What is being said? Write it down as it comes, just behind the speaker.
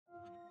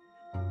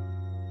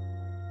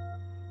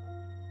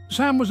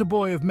Sam was a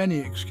boy of many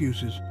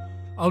excuses.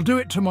 "I'll do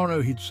it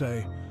tomorrow," he'd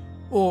say,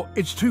 or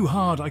 "It's too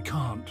hard, I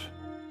can't."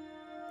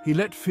 He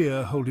let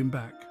fear hold him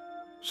back.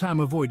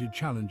 Sam avoided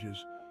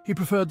challenges. He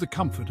preferred the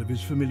comfort of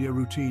his familiar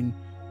routine.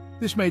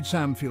 This made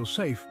Sam feel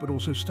safe, but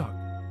also stuck.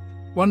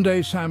 One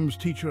day, Sam's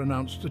teacher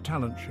announced a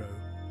talent show.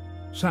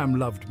 Sam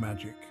loved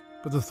magic,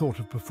 but the thought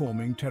of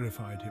performing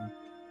terrified him.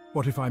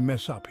 "What if I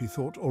mess up?" he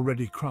thought,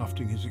 already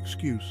crafting his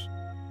excuse.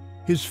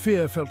 His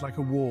fear felt like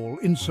a wall,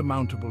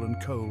 insurmountable and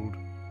cold.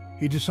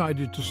 He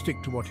decided to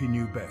stick to what he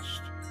knew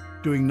best,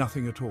 doing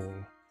nothing at all.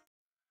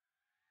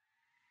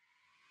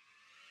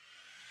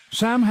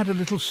 Sam had a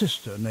little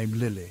sister named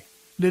Lily.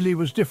 Lily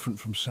was different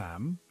from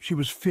Sam. She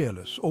was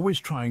fearless, always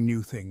trying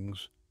new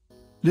things.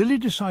 Lily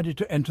decided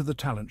to enter the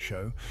talent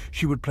show.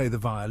 She would play the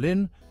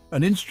violin,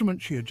 an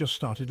instrument she had just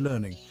started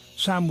learning.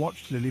 Sam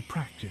watched Lily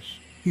practice.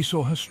 He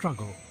saw her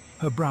struggle,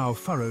 her brow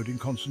furrowed in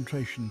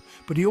concentration,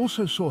 but he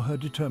also saw her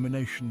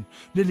determination.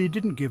 Lily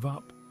didn't give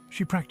up.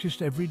 She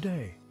practiced every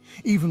day,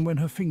 even when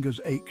her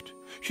fingers ached.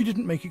 She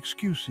didn't make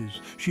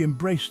excuses. She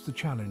embraced the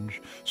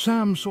challenge.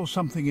 Sam saw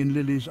something in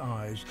Lily's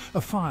eyes,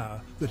 a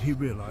fire that he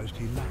realized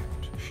he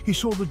lacked. He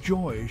saw the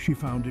joy she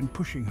found in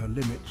pushing her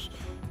limits.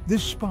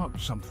 This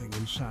sparked something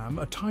in Sam,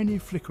 a tiny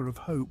flicker of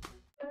hope.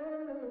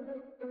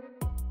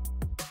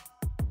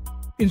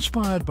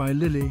 Inspired by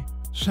Lily,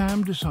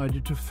 Sam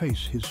decided to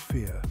face his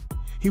fear.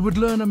 He would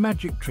learn a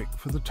magic trick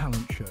for the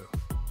talent show.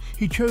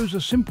 He chose a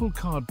simple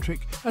card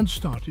trick and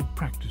started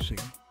practicing.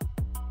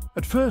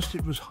 At first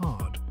it was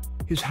hard.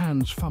 His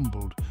hands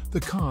fumbled, the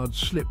cards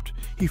slipped.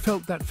 He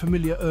felt that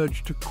familiar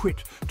urge to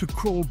quit, to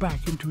crawl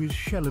back into his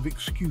shell of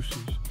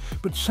excuses.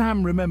 But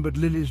Sam remembered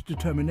Lily's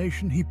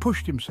determination. He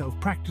pushed himself,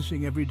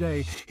 practicing every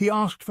day. He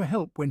asked for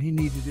help when he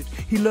needed it.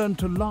 He learned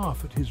to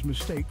laugh at his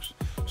mistakes.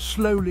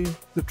 Slowly,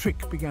 the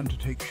trick began to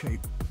take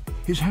shape.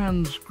 His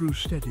hands grew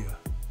steadier.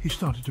 He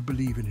started to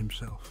believe in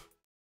himself.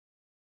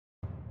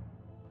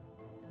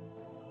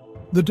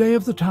 The day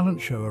of the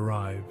talent show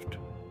arrived.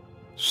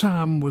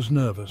 Sam was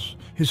nervous,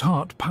 his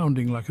heart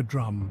pounding like a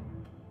drum.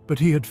 But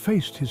he had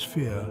faced his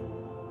fear,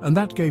 and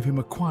that gave him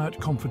a quiet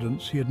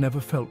confidence he had never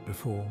felt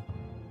before.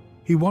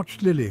 He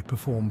watched Lily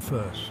perform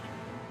first.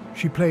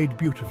 She played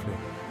beautifully,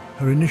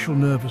 her initial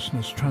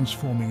nervousness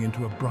transforming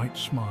into a bright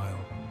smile.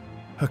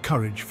 Her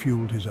courage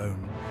fueled his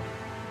own.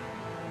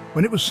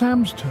 When it was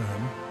Sam's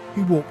turn,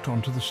 he walked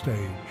onto the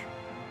stage.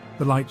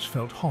 The lights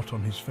felt hot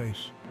on his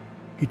face.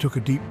 He took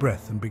a deep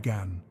breath and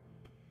began.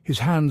 His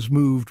hands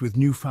moved with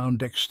newfound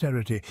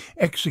dexterity,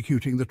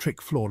 executing the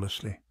trick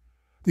flawlessly.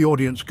 The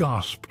audience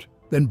gasped,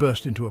 then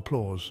burst into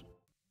applause.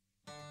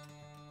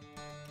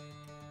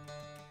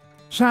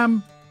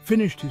 Sam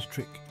finished his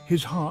trick,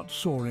 his heart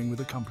soaring with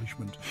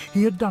accomplishment.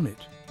 He had done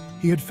it.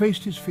 He had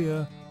faced his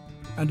fear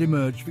and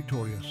emerged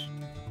victorious.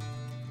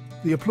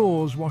 The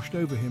applause washed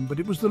over him, but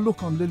it was the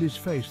look on Lily's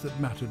face that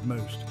mattered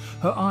most.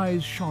 Her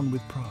eyes shone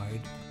with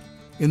pride.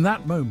 In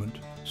that moment,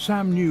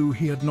 Sam knew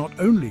he had not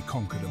only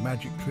conquered a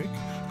magic trick,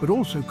 but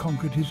also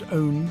conquered his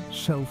own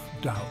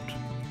self-doubt.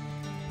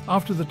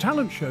 After the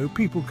talent show,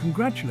 people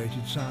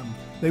congratulated Sam.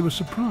 They were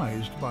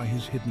surprised by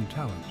his hidden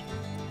talent.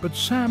 But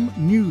Sam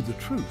knew the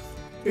truth.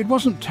 It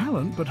wasn't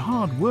talent, but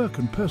hard work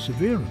and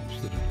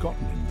perseverance that had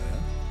gotten him there.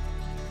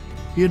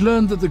 He had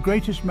learned that the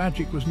greatest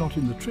magic was not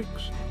in the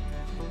tricks,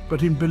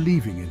 but in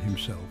believing in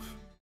himself.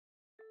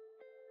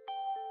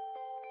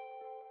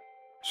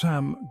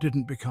 Sam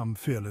didn't become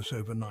fearless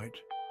overnight,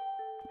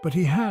 but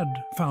he had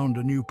found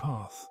a new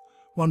path,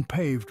 one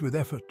paved with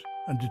effort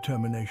and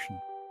determination.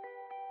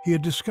 He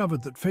had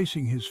discovered that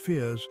facing his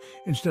fears,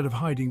 instead of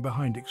hiding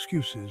behind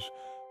excuses,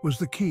 was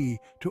the key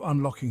to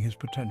unlocking his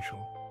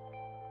potential.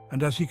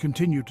 And as he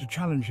continued to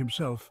challenge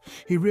himself,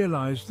 he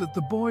realized that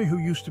the boy who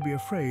used to be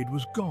afraid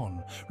was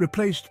gone,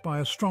 replaced by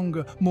a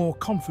stronger, more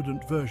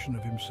confident version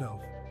of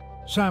himself.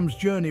 Sam's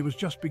journey was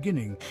just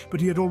beginning,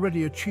 but he had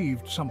already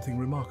achieved something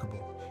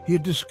remarkable. He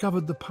had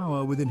discovered the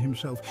power within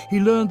himself. He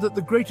learned that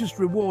the greatest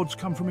rewards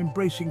come from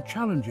embracing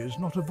challenges,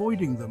 not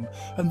avoiding them,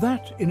 and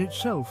that in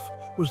itself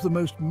was the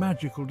most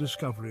magical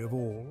discovery of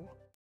all.